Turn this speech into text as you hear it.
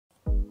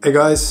Hey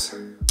guys,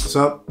 what's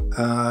up?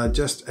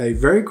 Just a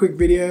very quick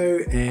video,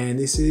 and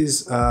this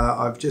is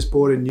I've just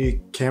bought a new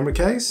camera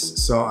case,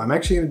 so I'm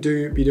actually going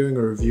to be doing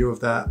a review of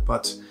that,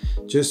 but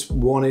just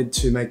wanted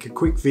to make a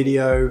quick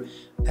video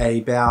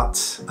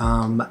about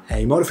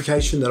a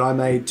modification that I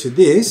made to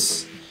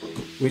this,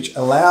 which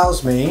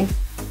allows me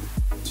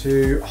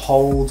to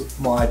hold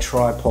my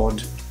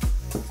tripod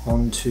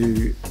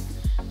onto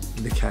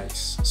the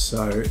case.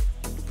 So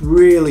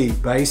really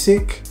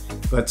basic,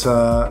 but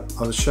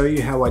I'll show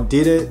you how I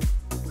did it.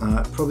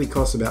 It probably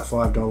costs about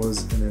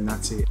 $5, and then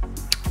that's it.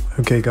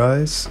 Okay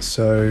guys,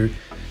 so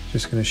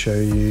just going to show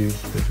you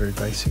the very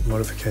basic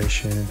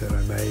modification that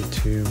I made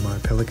to my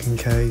Pelican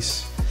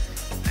case,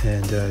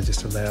 and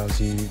just allows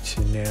you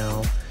to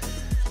now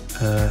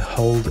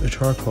hold a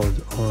tripod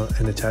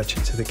and attach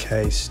it to the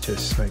case.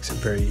 Just makes it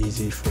very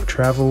easy for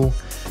travel.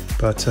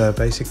 But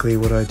basically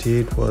what I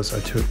did was I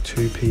took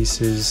two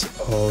pieces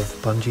of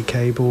bungee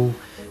cable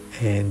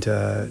and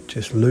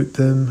just looped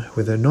them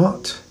with a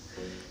knot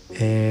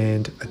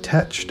and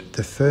attached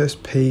the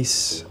first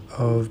piece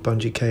of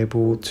bungee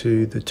cable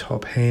to the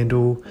top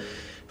handle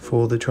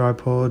for the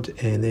tripod,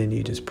 and then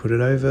you just put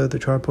it over the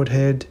tripod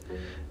head,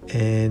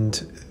 and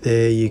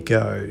there you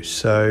go.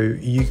 So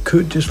you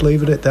could just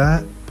leave it at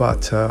that,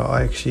 but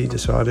I actually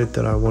decided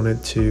that I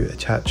wanted to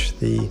attach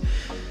the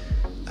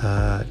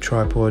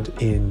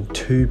tripod in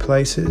two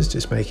places,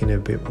 just making it a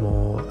bit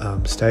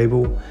more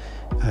stable,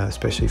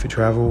 especially for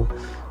travel.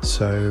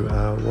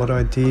 So what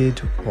I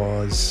did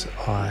was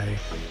I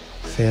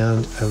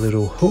found a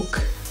little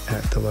hook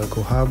at the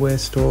local hardware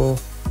store,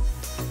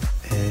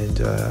 and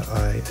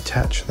I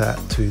attached that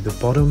to the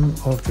bottom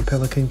of the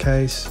Pelican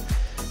case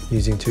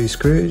using two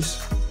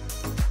screws.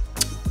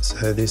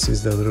 So this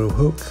is the little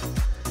hook,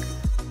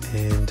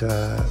 and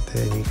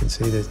then you can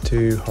see there's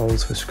two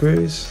holes for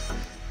screws,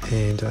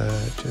 and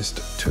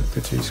just took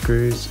the two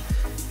screws,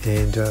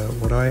 and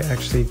what I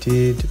actually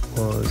did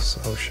was,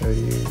 I'll show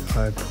you,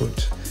 I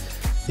put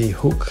the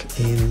hook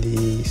in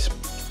the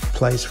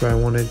place where I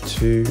wanted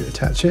to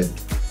attach it.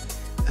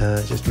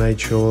 Just made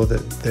sure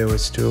that there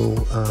was still,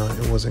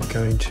 it wasn't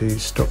going to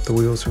stop the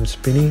wheels from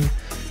spinning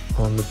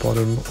on the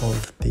bottom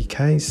of the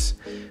case.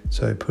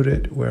 So I put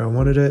it where I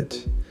wanted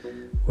it,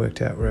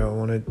 worked out where I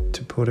wanted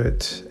to put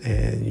it,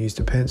 and used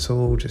a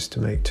pencil just to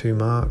make two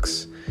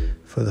marks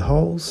for the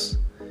holes.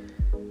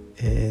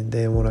 And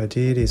then what I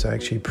did is I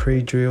actually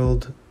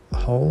pre-drilled a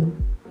hole,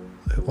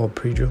 or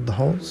pre-drilled the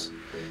holes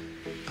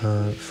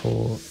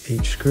for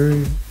each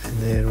screw, and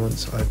then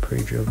once I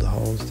pre-drilled the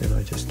holes, then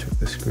I just took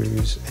the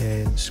screws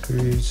and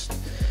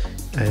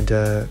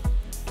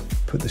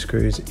put the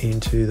screws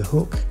into the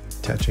hook,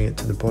 attaching it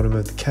to the bottom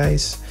of the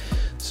case.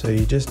 So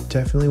you just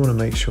definitely want to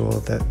make sure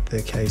that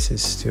the case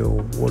is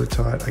still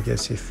watertight, I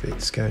guess, if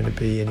it's going to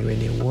be anywhere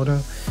near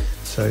water.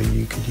 So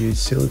you could use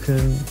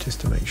silicone just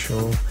to make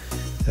sure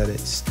that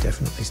it's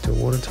definitely still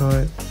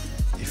watertight,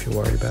 if you're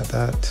worried about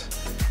that.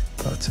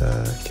 But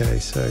okay,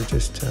 so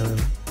just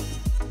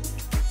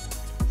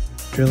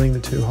drilling the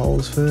two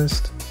holes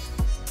first,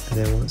 and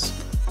then once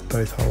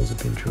both holes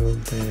have been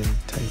drilled, then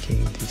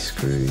taking the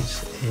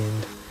screws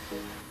and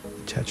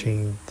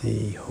attaching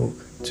the hook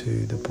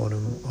to the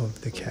bottom of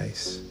the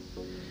case.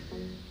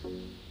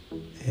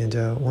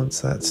 And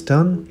once that's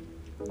done,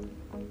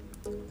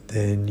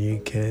 then you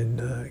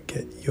can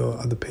get your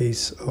other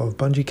piece of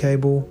bungee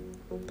cable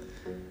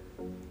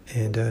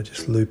and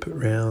just loop it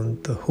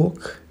around the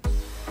hook,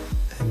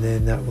 and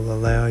then that will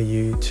allow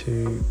you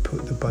to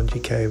put the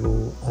bungee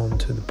cable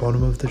onto the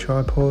bottom of the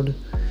tripod,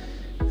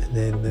 and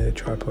then the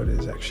tripod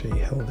is actually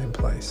held in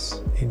place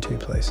in two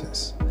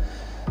places.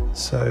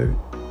 So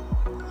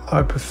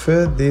I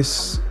prefer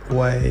this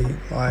way.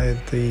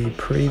 The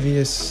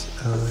previous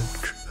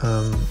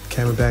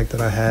camera bag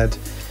that I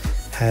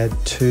had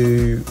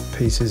two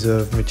pieces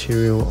of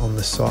material on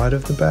the side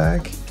of the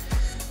bag,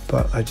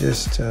 but I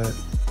just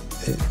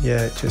it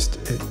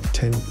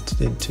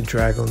tended to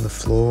drag on the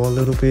floor a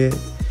little bit,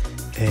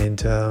 and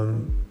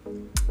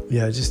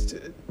I just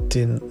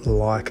didn't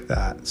like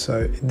that.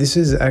 So this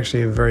is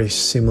actually a very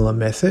similar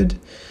method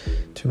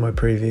to my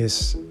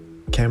previous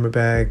camera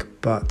bag,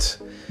 but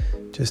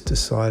just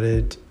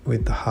decided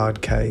with the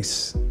hard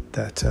case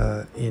that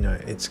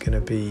it's going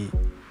to be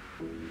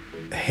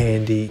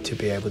handy to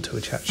be able to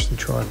attach the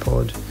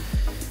tripod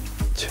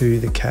to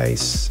the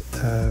case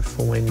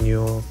for when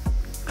you're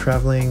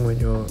traveling, when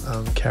you're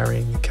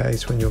carrying the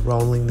case, when you're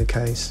rolling the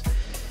case,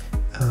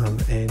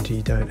 and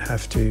you don't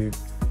have to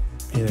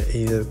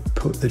either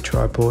put the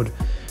tripod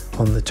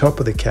on the top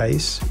of the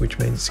case, which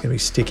means it's going to be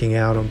sticking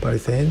out on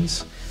both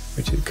ends,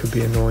 which it could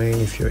be annoying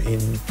if you're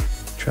in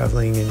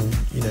traveling and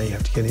you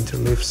have to get into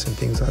lifts and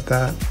things like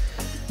that.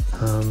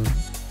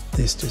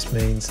 This just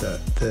means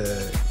that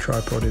the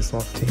tripod is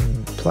locked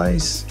in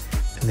place,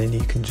 and then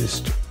you can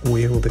just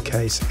wheel the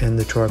case and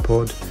the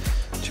tripod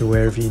to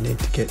wherever you need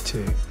to get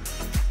to.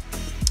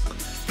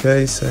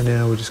 Okay, so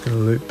now we're just going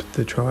to loop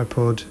the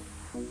tripod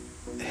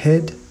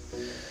head.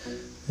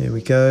 There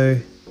we go.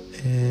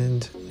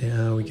 And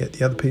now we get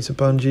the other piece of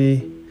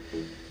bungee,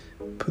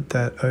 put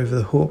that over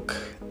the hook,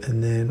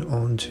 and then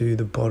onto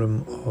the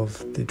bottom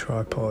of the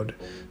tripod.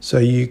 So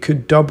you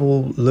could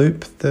double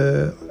loop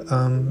the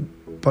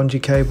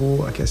bungee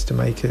cable, I guess, to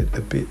make it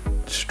a bit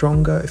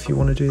stronger if you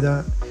want to do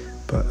that,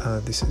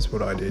 but this is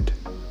what I did.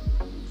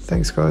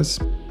 Thanks guys.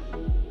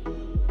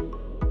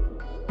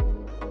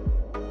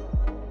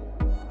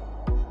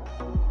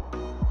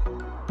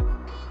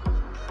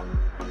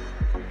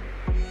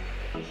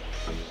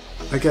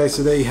 Okay,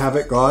 so there you have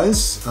it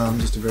guys,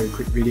 just a very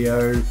quick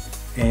video,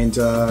 and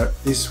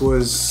this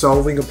was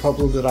solving a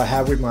problem that I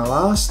had with my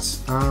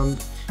last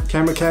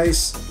camera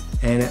case,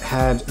 and it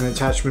had an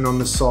attachment on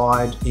the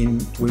side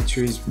in which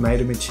is made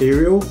of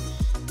material,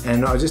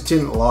 and I just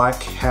didn't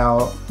like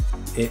how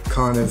it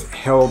kind of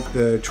held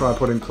the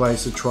tripod in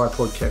place. The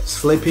tripod kept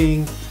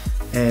slipping,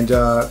 and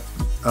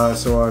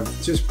so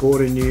I've just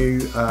bought a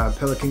new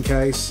Pelican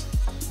case,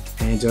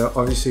 and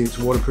obviously it's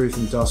waterproof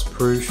and dust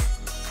proof.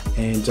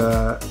 And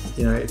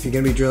you know, if you're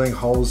going to be drilling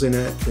holes in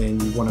it, then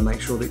you want to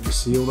make sure that you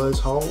seal those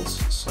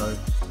holes. So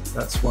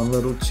that's one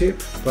little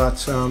tip.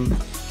 But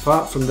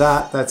apart from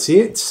that, that's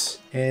it.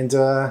 And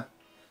there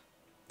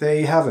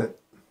you have it.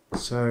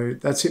 So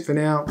that's it for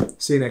now.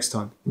 See you next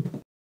time.